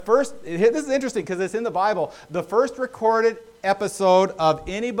This is interesting because it's in the Bible. The first recorded episode of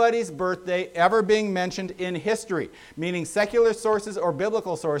anybody's birthday ever being mentioned in history, meaning secular sources or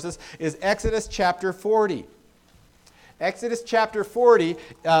biblical sources, is Exodus chapter 40. Exodus chapter 40,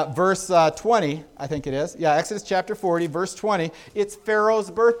 verse 20, I think it is. Yeah, Exodus chapter 40, verse 20. It's Pharaoh's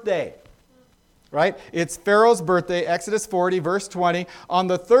birthday. Right? It's Pharaoh's birthday, Exodus 40, verse 20. On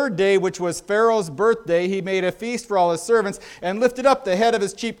the third day, which was Pharaoh's birthday, he made a feast for all his servants and lifted up the head of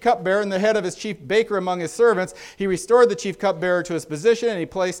his chief cupbearer and the head of his chief baker among his servants. He restored the chief cupbearer to his position and he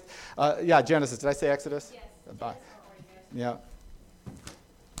placed, Genesis. Did I say Exodus? Yes. Yeah.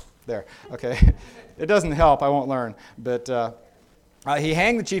 There. Okay. It doesn't help. I won't learn. But he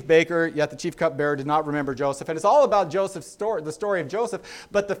hanged the chief baker, yet the chief cupbearer did not remember Joseph. And it's all about Joseph's story, the story of Joseph.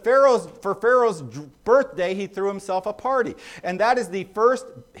 But for Pharaoh's birthday, he threw himself a party. And that is the first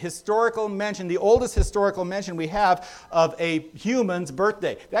historical mention, the oldest historical mention we have of a human's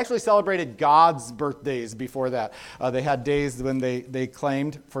birthday. They actually celebrated God's birthdays before that. They had days when they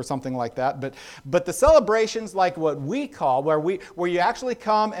claimed for something like that. But the celebrations like what we call, where you actually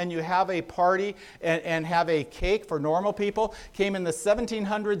come and you have a party and have a cake for normal people, came in the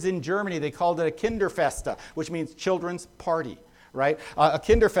 1700s in Germany. They called it a Kinderfeste, which means children's party, right? A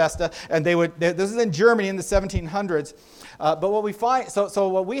Kinderfeste, and this is in Germany in the 1700s. But what we find, so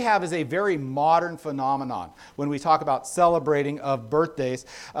what we have is a very modern phenomenon when we talk about celebrating of birthdays.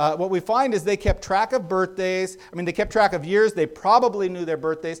 What we find is they kept track of birthdays. I mean, they kept track of years. They probably knew their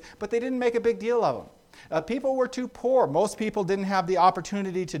birthdays, but they didn't make a big deal of them. People were too poor. Most people didn't have the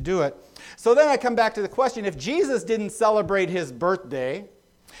opportunity to do it. So then I come back to the question, if Jesus didn't celebrate his birthday,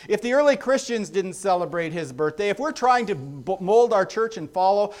 if the early Christians didn't celebrate his birthday, if we're trying to mold our church and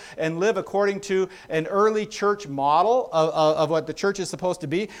follow and live according to an early church model of what the church is supposed to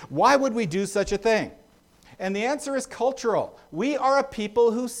be, why would we do such a thing? And the answer is cultural. We are a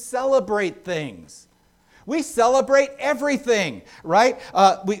people who celebrate things. We celebrate everything, right?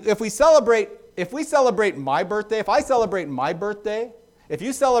 If we celebrate my birthday, if I celebrate my birthday, if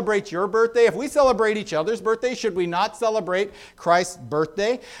you celebrate your birthday, if we celebrate each other's birthday, should we not celebrate Christ's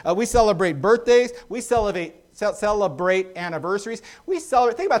birthday? We celebrate birthdays. We celebrate anniversaries.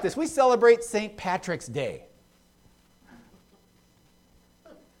 Think about this. We celebrate St. Patrick's Day.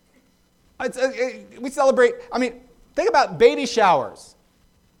 We celebrate, think about baby showers.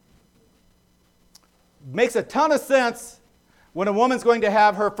 Makes a ton of sense when a woman's going to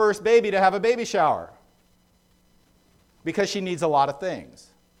have her first baby to have a baby shower, because she needs a lot of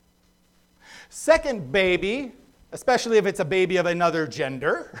things. Second baby, especially if it's a baby of another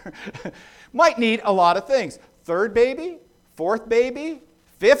gender, might need a lot of things. Third baby, fourth baby,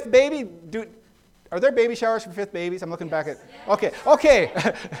 fifth baby. Are there baby showers for fifth babies? I'm looking back at... Okay.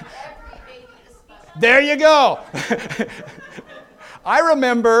 There you go. I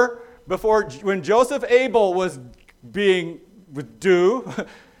remember when Joseph Abel was due,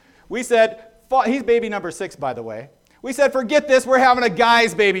 we said, he's baby number 6, by the way. We said, forget this, we're having a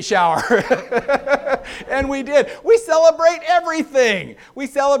guy's baby shower. And we did. We celebrate everything. We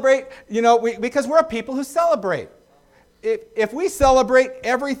celebrate, because we're a people who celebrate. If we celebrate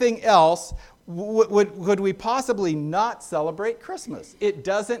everything else, could we possibly not celebrate Christmas? It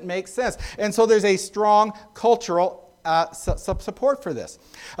doesn't make sense. And so there's a strong cultural support for this.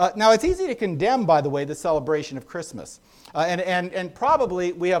 Now, it's easy to condemn, by the way, the celebration of Christmas. And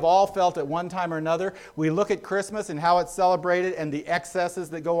probably we have all felt at one time or another, we look at Christmas and how it's celebrated and the excesses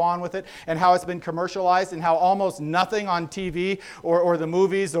that go on with it and how it's been commercialized and how almost nothing on TV or the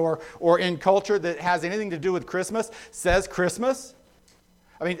movies or in culture that has anything to do with Christmas says Christmas.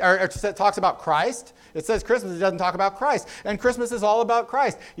 Or talks about Christ. It says Christmas, it doesn't talk about Christ. And Christmas is all about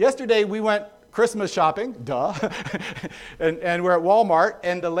Christ. Yesterday we went Christmas shopping, duh, and we're at Walmart,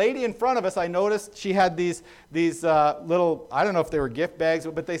 and the lady in front of us, I noticed she had these little, I don't know if they were gift bags,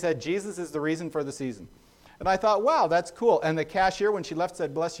 but they said, Jesus is the reason for the season. And I thought, wow, that's cool. And the cashier, when she left,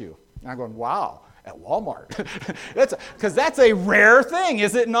 said, bless you. And I'm going, wow, at Walmart. Because that's a rare thing,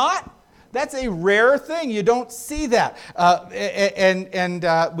 is it not? That's a rare thing. You don't see that.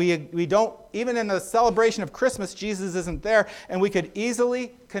 We don't, even in the celebration of Christmas, Jesus isn't there, and we could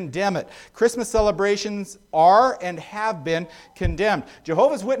easily condemn it. Christmas celebrations are and have been condemned.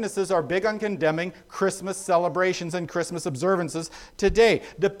 Jehovah's Witnesses are big on condemning Christmas celebrations and Christmas observances today.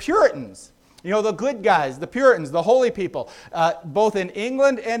 The Puritans, the good guys, the Puritans, the holy people, both in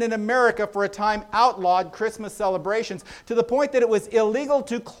England and in America for a time outlawed Christmas celebrations to the point that it was illegal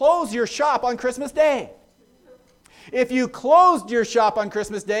to close your shop on Christmas Day. If you closed your shop on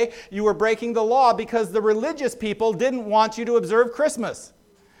Christmas Day, you were breaking the law because the religious people didn't want you to observe Christmas.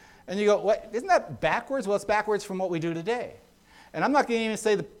 And you go, what? Isn't that backwards? Well, it's backwards from what we do today. And I'm not going to even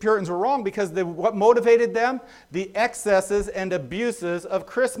say the Puritans were wrong, because what motivated them? The excesses and abuses of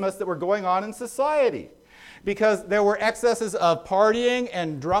Christmas that were going on in society. Because there were excesses of partying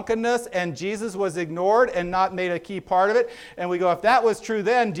and drunkenness, and Jesus was ignored and not made a key part of it. And we go, if that was true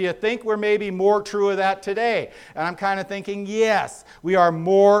then, do you think we're maybe more true of that today? And I'm kind of thinking, yes, we are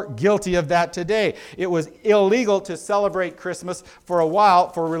more guilty of that today. It was illegal to celebrate Christmas for a while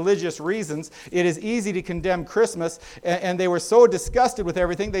for religious reasons. It is easy to condemn Christmas, and they were so disgusted with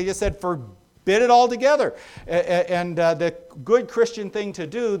everything, they just said, forbid it all together. And the good Christian thing to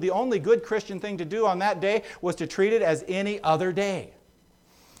do, the only good Christian thing to do on that day, was to treat it as any other day.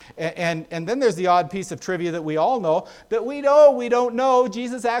 And then there's the odd piece of trivia that we all know, that we don't know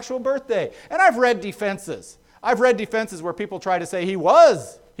Jesus' actual birthday. And I've read defenses. Where people try to say he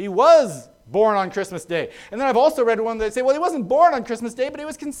was born on Christmas Day. And then I've also read one that say, well, he wasn't born on Christmas Day, but he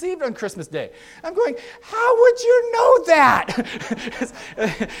was conceived on Christmas Day. I'm going, how would you know that?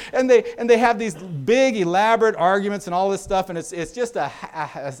 and they have these big, elaborate arguments and all this stuff, and it's just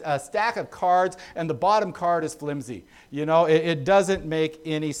a stack of cards, and the bottom card is flimsy. It doesn't make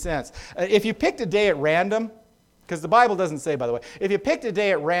any sense. If you picked a day at random, because the Bible doesn't say, by the way, if you picked a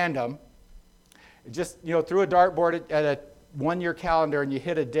day at random, just threw a dartboard at a one-year calendar and you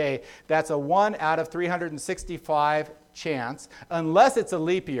hit a day, that's a 1 out of 365 chance, unless it's a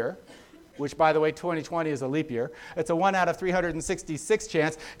leap year, which, by the way, 2020 is a leap year. It's a 1 out of 366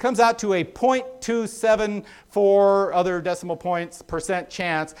 chance. Comes out to a 0.274 other decimal points %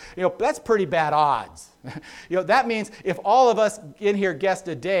 chance. That's pretty bad odds. That means if all of us in here guessed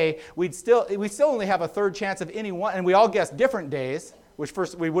a day, we still only have a third chance of any one, and we all guessed different days, which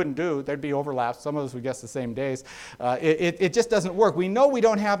first we wouldn't do. There'd be overlaps. Some of us would guess the same days. It just doesn't work. We know we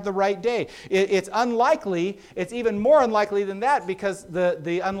don't have the right day. It's unlikely. It's even more unlikely than that, because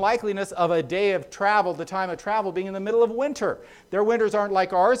the unlikeliness of a day of travel, the time of travel being in the middle of winter. Their winters aren't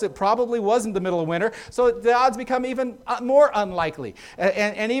like ours. It probably wasn't the middle of winter. So the odds become even more unlikely.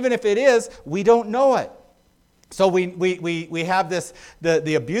 And even if it is, we don't know it. So we have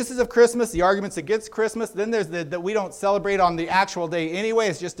the abuses of Christmas, the arguments against Christmas. Then there's that we don't celebrate on the actual day anyway.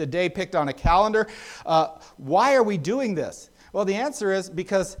 It's just a day picked on a calendar. Why are we doing this? Well, the answer is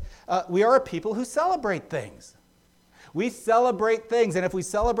because we are a people who celebrate things. We celebrate things, and if we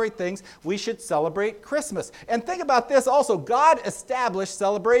celebrate things, we should celebrate Christmas. And think about this also. God established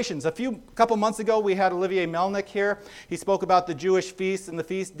celebrations. A couple months ago, we had Olivier Melnick here. He spoke about the Jewish feasts and the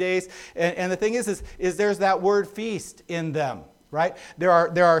feast days. And the thing is there's that word feast in them, right? There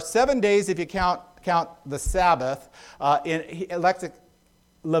are 7 days if you count the Sabbath in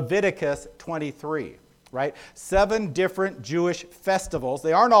Leviticus 23. Right? 7 different Jewish festivals.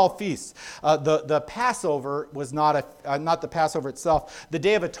 They aren't all feasts. The Passover was not the Passover itself. The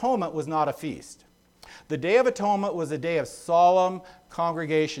Day of Atonement was not a feast. The Day of Atonement was a day of solemn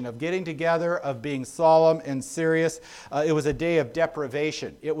congregation, of getting together, of being solemn and serious. It was a day of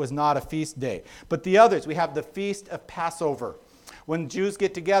deprivation. It was not a feast day. But the others, we have the Feast of Passover. When Jews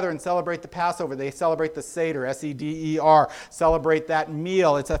get together and celebrate the Passover, they celebrate the Seder, S-E-D-E-R, celebrate that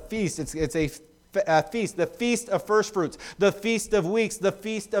meal. It's a feast. It's a feast, the Feast of First Fruits, the Feast of Weeks, the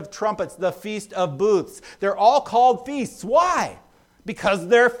Feast of Trumpets, the Feast of Booths. They're all called feasts. Why? Because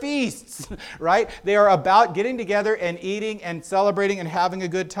they're feasts, right? They are about getting together and eating and celebrating and having a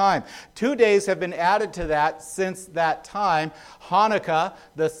good time. 2 days have been added to that since that time. Hanukkah,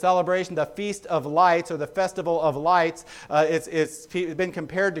 the celebration, the Feast of Lights, or the Festival of Lights, it's been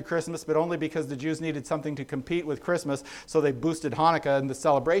compared to Christmas, but only because the Jews needed something to compete with Christmas, so they boosted Hanukkah in the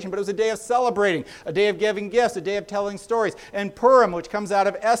celebration. But it was a day of celebrating, a day of giving gifts, a day of telling stories. And Purim, which comes out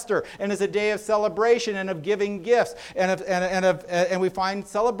of Esther, and is a day of celebration and of giving gifts, and we find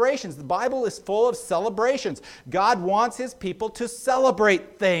celebrations. The Bible is full of celebrations. God wants His people to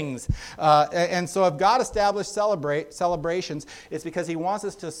celebrate things. And so if God established celebrations, it's because He wants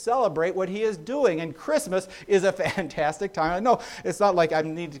us to celebrate what He is doing. And Christmas is a fantastic time. I know it's not like I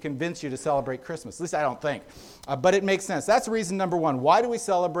need to convince you to celebrate Christmas. At least I don't think. But it makes sense. That's reason number one. Why do we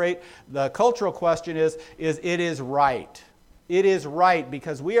celebrate? The cultural question is it is right. It is right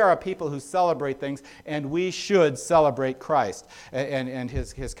because we are a people who celebrate things, and we should celebrate Christ and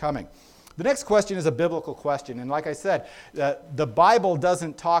His coming. The next question is a biblical question. And like I said, the Bible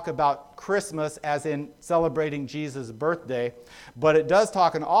doesn't talk about Christmas as in celebrating Jesus' birthday, but it does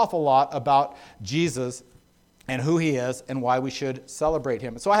talk an awful lot about Jesus and who He is and why we should celebrate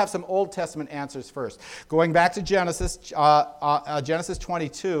Him. So I have some Old Testament answers first. Going back to Genesis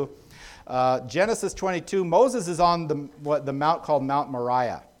 22. Genesis 22, Moses is on the mount called Mount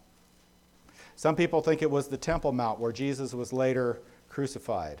Moriah. Some people think it was the Temple Mount where Jesus was later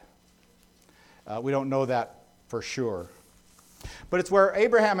crucified. We don't know that for sure. But it's where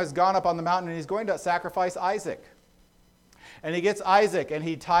Abraham has gone up on the mountain and he's going to sacrifice Isaac. And he gets Isaac and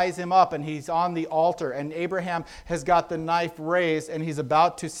he ties him up and he's on the altar. And Abraham has got the knife raised and he's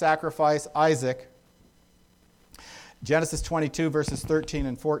about to sacrifice Isaac. Genesis 22, verses 13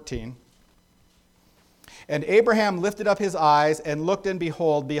 and 14. And Abraham lifted up his eyes and looked, and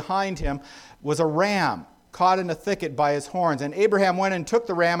behold, behind him was a ram caught in a thicket by his horns. And Abraham went and took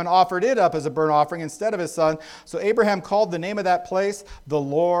the ram and offered it up as a burnt offering instead of his son. So Abraham called the name of that place, "The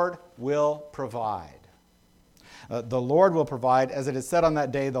Lord will provide." The Lord will provide, as it is said on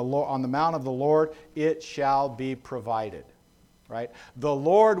that day, on the mount of the Lord, it shall be provided. Right? The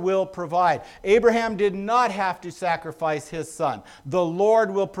Lord will provide. Abraham did not have to sacrifice his son. The Lord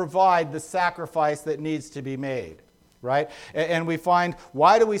will provide the sacrifice that needs to be made. Right? And we find,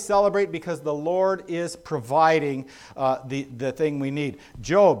 why do we celebrate? Because the Lord is providing the thing we need.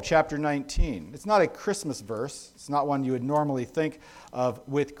 Job chapter 19. It's not a Christmas verse. It's not one you would normally think of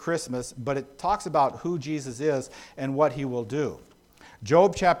with Christmas, but it talks about who Jesus is and what he will do.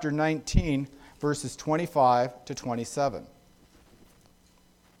 Job chapter 19, verses 25 to 27.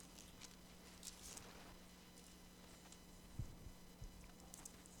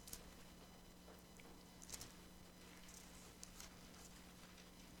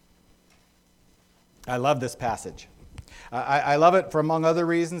 I love this passage. I love it for, among other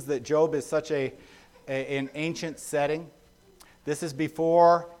reasons, that Job is such an ancient setting. This is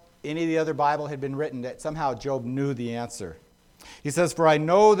before any of the other Bible had been written, that somehow Job knew the answer. He says, "For I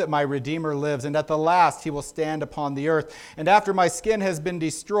know that my Redeemer lives, and at the last he will stand upon the earth. And after my skin has been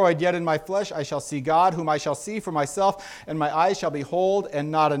destroyed, yet in my flesh I shall see God, whom I shall see for myself, and my eyes shall behold,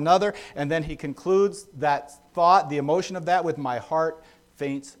 and not another." And then he concludes that thought, the emotion of that, with "my heart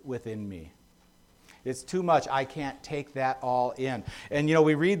faints within me." It's too much. I can't take that all in. And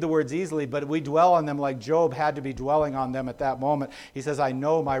we read the words easily, but we dwell on them like Job had to be dwelling on them at that moment. He says, "I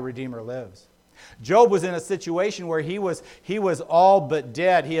know my Redeemer lives." Job was in a situation where he was all but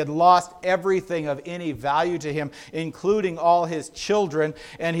dead. He had lost everything of any value to him, including all his children,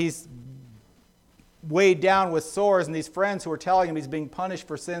 and he's weighed down with sores, and these friends who are telling him he's being punished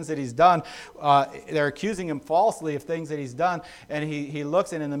for sins that he's done, they're accusing him falsely of things that he's done, and he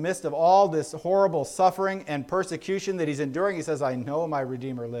looks, and in the midst of all this horrible suffering and persecution that he's enduring, he says, "I know my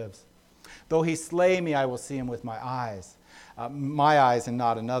Redeemer lives. Though he slay me, I will see him with my eyes and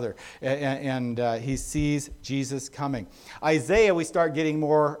not another." And he sees Jesus coming. Isaiah, we start getting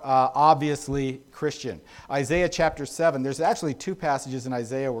more obviously Christian. Isaiah chapter 7. There's actually two passages in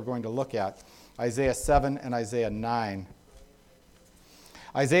Isaiah we're going to look at. Isaiah 7 and Isaiah 9.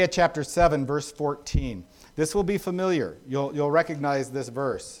 Isaiah chapter 7, verse 14. This will be familiar. You'll recognize this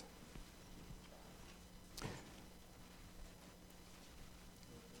verse.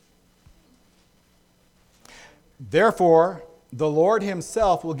 "Therefore, the Lord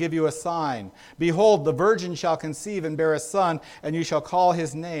himself will give you a sign. Behold, the virgin shall conceive and bear a son, and you shall call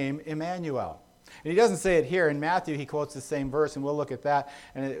his name Emmanuel." And he doesn't say it here. In Matthew, he quotes the same verse, and we'll look at that,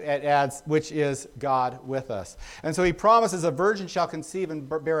 and it adds, "which is God with us." And so he promises a virgin shall conceive and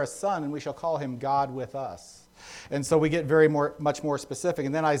bear a son, and we shall call him God with us. And so we get much more specific.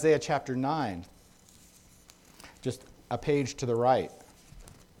 And then Isaiah chapter 9, just a page to the right.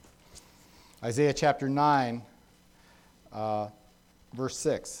 Isaiah chapter 9, verse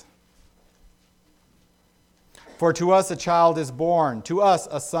 6. "For to us a child is born, to us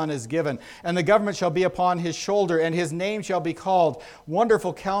a son is given, and the government shall be upon his shoulder, and his name shall be called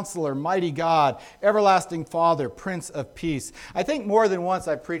Wonderful Counselor, Mighty God, Everlasting Father, Prince of Peace." I think more than once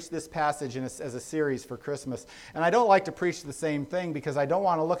I've preached this passage as a series for Christmas, and I don't like to preach the same thing because I don't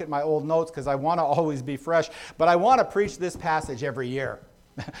want to look at my old notes because I want to always be fresh, but I want to preach this passage every year.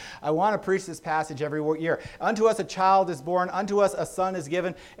 I want to preach this passage every year. "Unto us a child is born, unto us a son is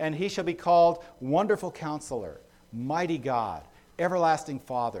given, and he shall be called Wonderful Counselor, Mighty God, Everlasting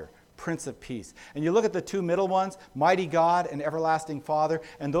Father, Prince of Peace." And you look at the two middle ones, Mighty God and Everlasting Father,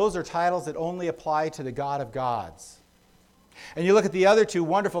 and those are titles that only apply to the God of gods. And you look at the other two,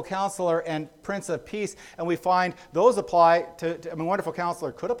 Wonderful Counselor and Prince of Peace, and we find those apply Wonderful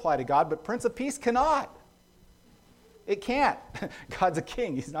Counselor could apply to God, but Prince of Peace cannot. It can't. God's a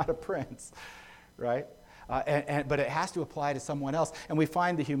king. He's not a prince, right? But it has to apply to someone else. And we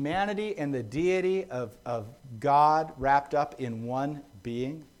find the humanity and the deity of God wrapped up in one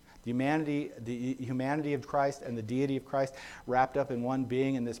being. The humanity of Christ and the deity of Christ wrapped up in one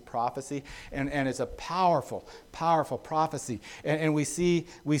being in this prophecy. And it's a powerful, powerful prophecy. And we see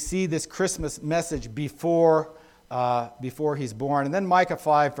this Christmas message before he's born. And then Micah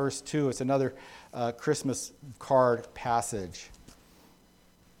 5, verse 2, it's another Christmas card passage.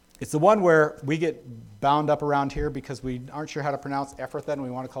 It's the one where we get bound up around here because we aren't sure how to pronounce Ephrathah and we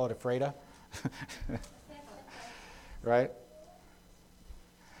want to call it Ephrata. Right?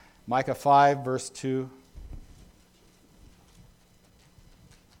 Micah 5, verse 2.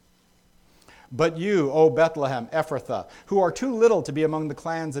 But you, O Bethlehem, Ephrathah, who are too little to be among the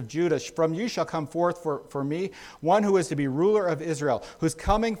clans of Judah, from you shall come forth for me one who is to be ruler of Israel, whose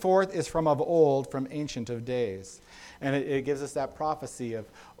coming forth is from of old, from ancient of days. And it gives us that prophecy of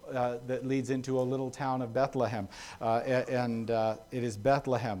that leads into a little town of Bethlehem. It is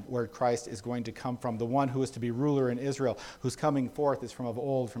Bethlehem where Christ is going to come from, the one who is to be ruler in Israel, whose coming forth is from of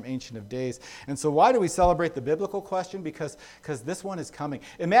old, from ancient of days. And so why do we celebrate the biblical question? Because this one is coming.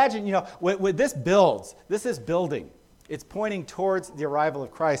 Imagine, when this builds, this is building. It's pointing towards the arrival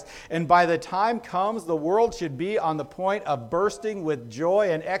of Christ. And by the time comes, the world should be on the point of bursting with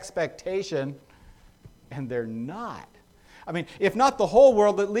joy and expectation, and they're not. I mean, if not the whole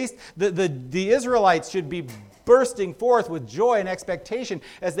world, at least the Israelites should be bursting forth with joy and expectation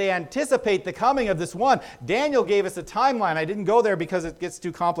as they anticipate the coming of this one. Daniel gave us a timeline. I didn't go there because it gets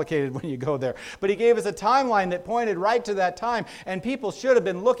too complicated when you go there. But he gave us a timeline that pointed right to that time. And people should have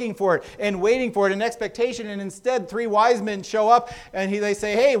been looking for it and waiting for it in expectation. And instead, 3 wise men show up and they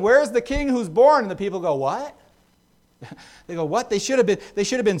say, hey, where's the king who's born? And the people go, what? They go, what? They should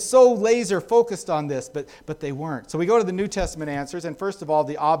have been so laser focused on this, but they weren't. So we go to the New Testament answers, and first of all,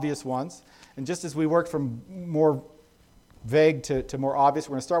 the obvious ones. And just as we worked from more vague to more obvious,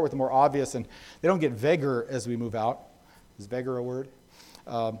 we're going to start with the more obvious, and they don't get vaguer as we move out. Is vaguer a word?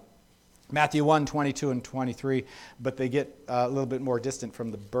 Matthew 1, 22 and 23, but they get a little bit more distant from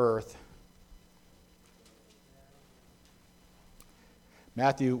the birth.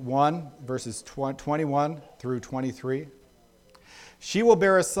 Matthew 1, verses 21 through 23. She will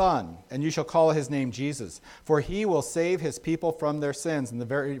bear a son, and you shall call his name Jesus, for he will save his people from their sins. And the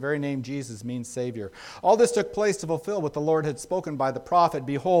very name Jesus means Savior. All this took place to fulfill what the Lord had spoken by the prophet.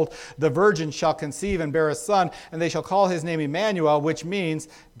 Behold, the virgin shall conceive and bear a son, and they shall call his name Emmanuel, which means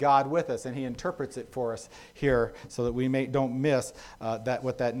God with us. And he interprets it for us here so that we don't miss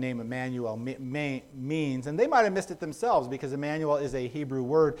what that name Emmanuel means. And they might have missed it themselves because Emmanuel is a Hebrew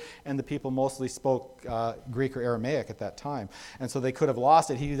word, and the people mostly spoke Greek or Aramaic at that time. And so they could have lost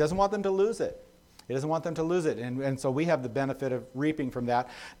it. He doesn't want them to lose it. He doesn't want them to lose it. And so we have the benefit of reaping from that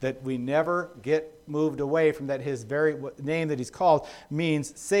we never get moved away from that. His very name that he's called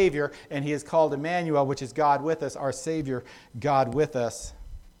means Savior, and he is called Emmanuel, which is God with us, our Savior, God with us.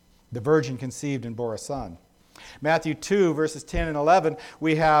 The virgin conceived and bore a son. Matthew 2, verses 10 and 11,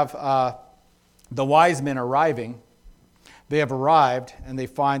 we have the wise men arriving. They have arrived, and they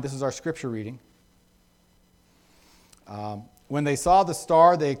find, this is our scripture reading, when they saw the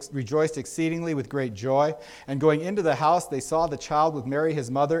star, they rejoiced exceedingly with great joy. And going into the house, they saw the child with Mary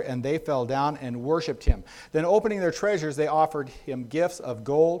his mother, and they fell down and worshipped him. Then opening their treasures, they offered him gifts of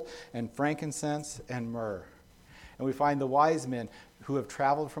gold and frankincense and myrrh. And we find the wise men who have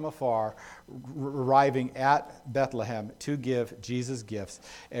traveled from afar, arriving at Bethlehem to give Jesus gifts.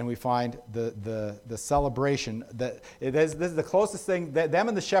 And we find the celebration that this is the closest thing, them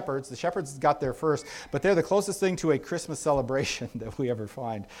and the shepherds got there first, but they're the closest thing to a Christmas celebration that we ever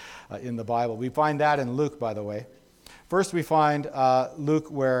find in the Bible. We find that in Luke, by the way. First we find Luke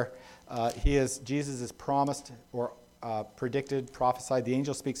where Jesus is promised or predicted, prophesied. The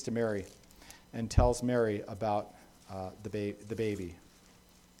angel speaks to Mary and tells Mary about the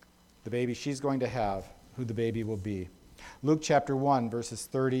baby she's going to have, who the baby will be. Luke chapter 1, verses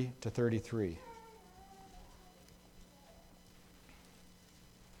 30 to 33.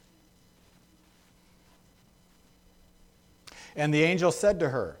 And the angel said to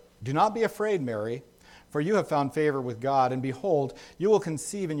her, "Do not be afraid, Mary, for you have found favor with God, and behold, you will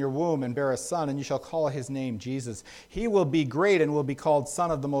conceive in your womb and bear a son, and you shall call his name Jesus. He will be great and will be called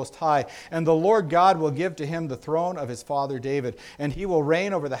Son of the Most High, and the Lord God will give to him the throne of his father David, and he will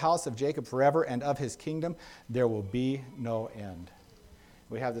reign over the house of Jacob forever, and of his kingdom there will be no end."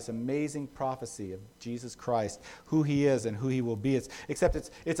 We have this amazing prophecy of Jesus Christ, who he is and who he will be. Except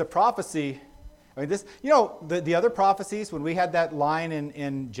it's a prophecy. I mean, the other prophecies, when we had that line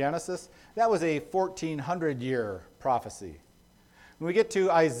in Genesis, that was a 1,400-year prophecy. When we get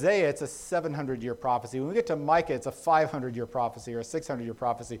to Isaiah, it's a 700-year prophecy. When we get to Micah, it's a 500-year prophecy or a 600-year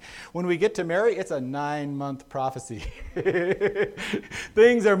prophecy. When we get to Mary, it's a 9-month prophecy.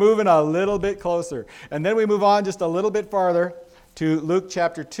 Things are moving a little bit closer. And then we move on just a little bit farther to Luke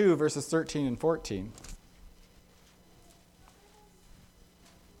chapter 2, verses 13 and 14.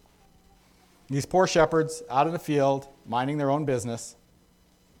 These poor shepherds out in the field, minding their own business,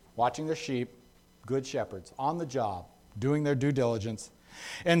 watching their sheep, good shepherds, on the job, doing their due diligence.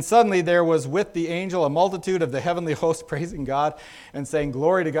 And suddenly there was with the angel a multitude of the heavenly host praising God and saying,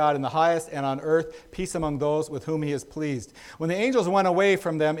 Glory to God in the highest, and on earth peace among those with whom he is pleased. When the angels went away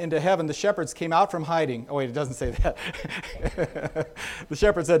from them into heaven, the shepherds came out from hiding. Oh wait, it doesn't say that. The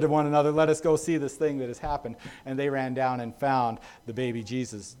shepherds said to one another, Let us go see this thing that has happened. And they ran down and found the baby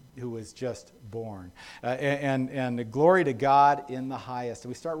Jesus, who was just born. And glory to God in the highest. And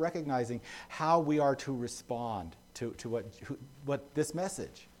we start recognizing how we are to respond to what this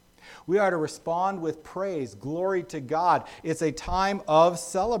message. We are to respond with praise, glory to God. It's a time of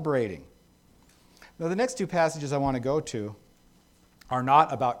celebrating. Now, the next two passages I want to go to are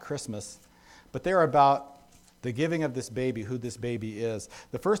not about Christmas, but they're about the giving of this baby, who this baby is.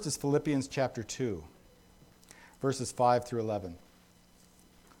 The first is Philippians chapter 2, verses 5 through 11.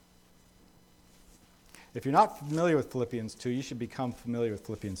 If you're not familiar with Philippians 2, you should become familiar with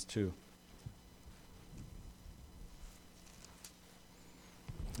Philippians 2.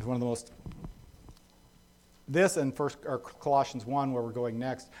 It's one of the most, this and Colossians 1, where we're going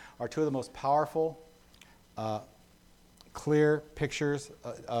next, are two of the most powerful, clear pictures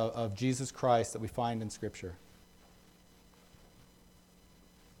of Jesus Christ that we find in Scripture.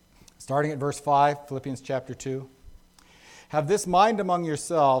 Starting at verse 5, Philippians chapter 2. Have this mind among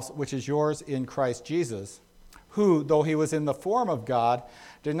yourselves, which is yours in Christ Jesus, who, though he was in the form of God,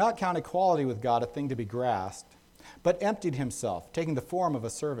 did not count equality with God a thing to be grasped, but emptied himself, taking the form of a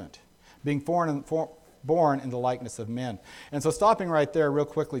servant, being born in the likeness of men. And so stopping right there real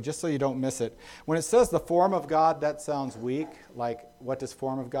quickly, just so you don't miss it, when it says the form of God, that sounds weak. Like, what does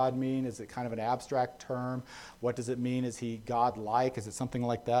form of God mean? Is it kind of an abstract term? What does it mean? Is he God-like? Is it something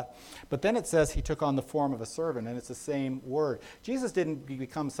like that? But then it says he took on the form of a servant, and it's the same word. Jesus didn't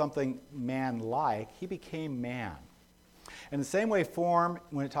become something man-like. He became man. In the same way, form,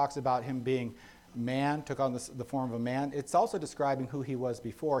 when it talks about him being man, took on the form of a man, it's also describing who he was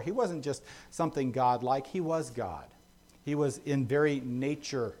before. He wasn't just something God-like. He was God. He was in very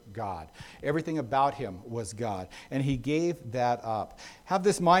nature God. Everything about him was God, and he gave that up. Have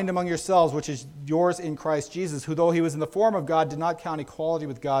this mind among yourselves, which is yours in Christ Jesus, who, though he was in the form of God, did not count equality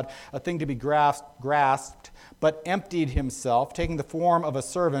with God a thing to be grasped, but emptied himself, taking the form of a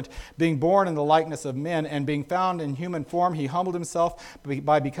servant, being born in the likeness of men, and being found in human form, he humbled himself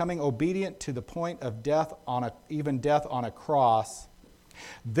by becoming obedient to the point of death, even death on a cross.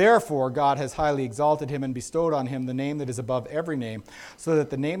 Therefore, God has highly exalted him and bestowed on him the name that is above every name, so that at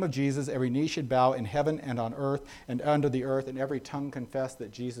the name of Jesus every knee should bow in heaven and on earth and under the earth, and every tongue confess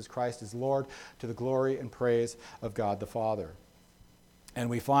that Jesus Christ is Lord, to the glory and praise of God the Father. And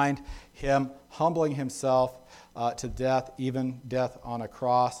we find him humbling himself to death, even death on a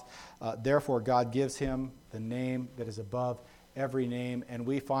cross. Therefore, God gives him the name that is above every name, and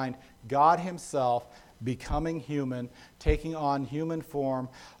we find God himself becoming human, taking on human form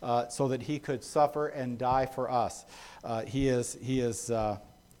so that he could suffer and die for us. He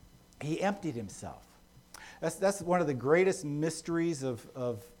emptied himself. That's one of the greatest mysteries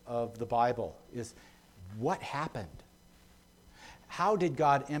of the Bible, is what happened? How did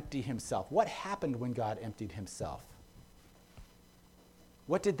God empty himself? What happened when God emptied himself?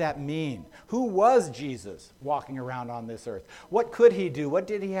 What did that mean? Who was Jesus walking around on this earth? What could he do? What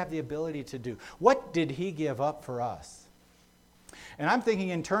did he have the ability to do? What did he give up for us? And I'm thinking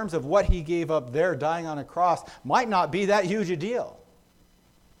in terms of what he gave up there, dying on a cross, might not be that huge a deal.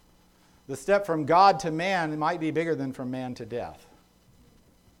 The step from God to man might be bigger than from man to death.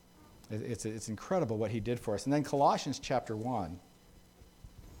 It's incredible what he did for us. And then Colossians chapter 1,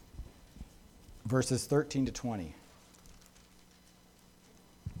 verses 13 to 20.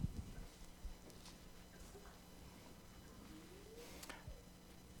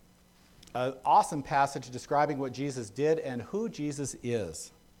 An awesome passage describing what Jesus did and who Jesus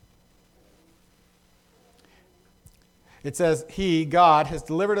is. It says, He, God, has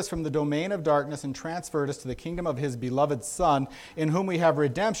delivered us from the domain of darkness and transferred us to the kingdom of His beloved Son, in whom we have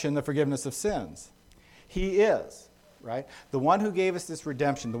redemption, the forgiveness of sins. He is, right? The one who gave us this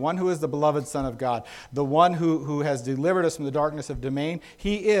redemption, the one who is the beloved Son of God, the one who has delivered us from the darkness of domain.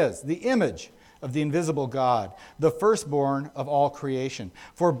 He is the image of the invisible God, the firstborn of all creation.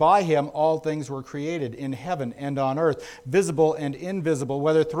 For by him all things were created, in heaven and on earth, visible and invisible,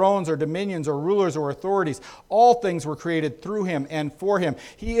 whether thrones or dominions or rulers or authorities. All things were created through him and for him.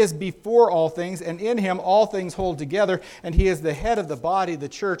 He is before all things, and in him all things hold together, and he is the head of the body, the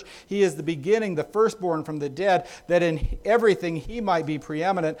church. He is the beginning, the firstborn from the dead, that in everything he might be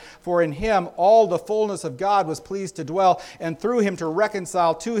preeminent. For in him all the fullness of God was pleased to dwell, and through him to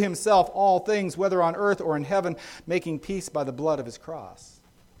reconcile to himself all things, whether on earth or in heaven, making peace by the blood of his cross.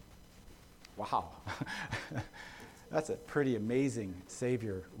 Wow. That's a pretty amazing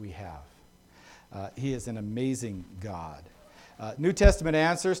Savior we have. He is an amazing God. New Testament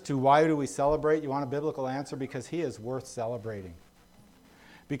answers to why do we celebrate? You want a biblical answer? Because he is worth celebrating.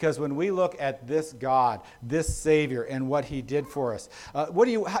 Because when we look at this God, this Savior, and what he did for us,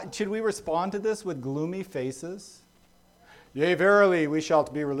 should we respond to this with gloomy faces? Yea, verily, we shall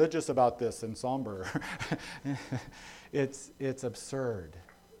be religious about this and somber. It's absurd.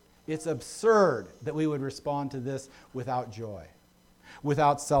 It's absurd that we would respond to this without joy,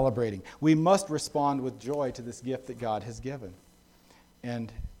 without celebrating. We must respond with joy to this gift that God has given.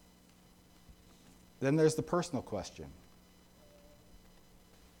 And then there's the personal question.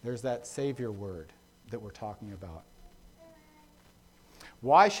 There's that Savior word that we're talking about.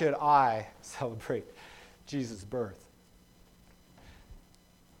 Why should I celebrate Jesus' birth?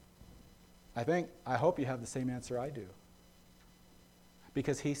 I hope you have the same answer I do.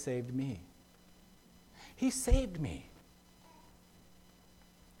 Because he saved me. He saved me.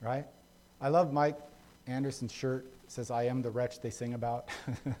 Right? I love Mike Anderson's shirt. It says, I am the wretch they sing about.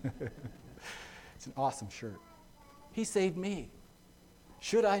 It's an awesome shirt. He saved me.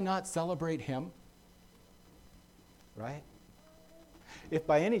 Should I not celebrate him? Right? If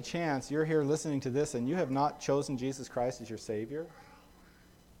by any chance you're here listening to this and you have not chosen Jesus Christ as your Savior,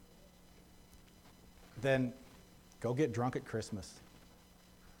 then go get drunk at Christmas.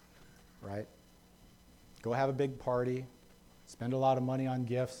 Right? Go have a big party, spend a lot of money on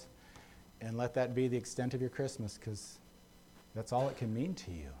gifts, and let that be the extent of your Christmas, because that's all it can mean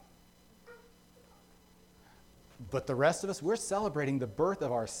to you. But the rest of us, we're celebrating the birth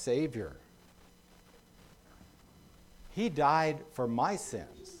of our Savior. He died for my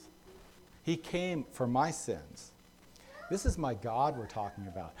sins. He came for my sins. This is my God we're talking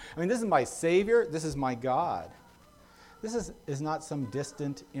about. This is my Savior. This is my God. This is not some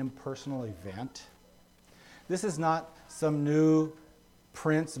distant, impersonal event. This is not some new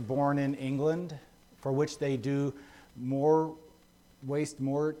prince born in England for which they waste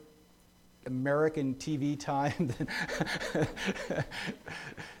more American TV time than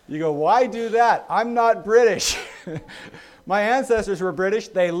you go, why do that? I'm not British. My ancestors were British.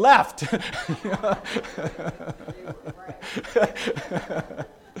 They left.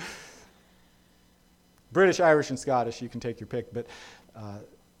 British, Irish, and Scottish, you can take your pick. But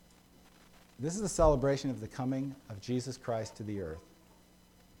this is a celebration of the coming of Jesus Christ to the earth.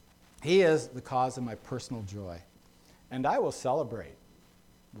 He is the cause of my personal joy. And I will celebrate,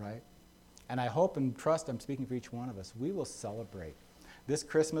 right? And I hope and trust I'm speaking for each one of us. We will celebrate. This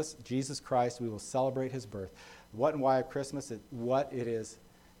Christmas, Jesus Christ, we will celebrate his birth. What and why of Christmas? It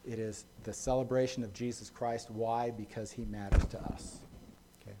is the celebration of Jesus Christ. Why? Because he matters to us.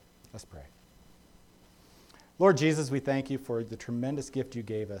 Okay, let's pray. Lord Jesus, we thank you for the tremendous gift you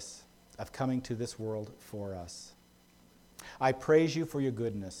gave us of coming to this world for us. I praise you for your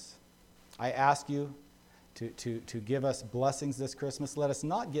goodness. I ask you to give us blessings this Christmas. Let us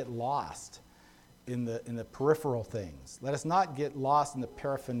not get lost in the peripheral things. Let us not get lost in the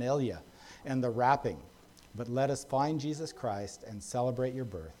paraphernalia and the wrapping, but let us find Jesus Christ and celebrate your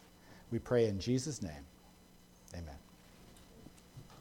birth. We pray in Jesus' name. Amen.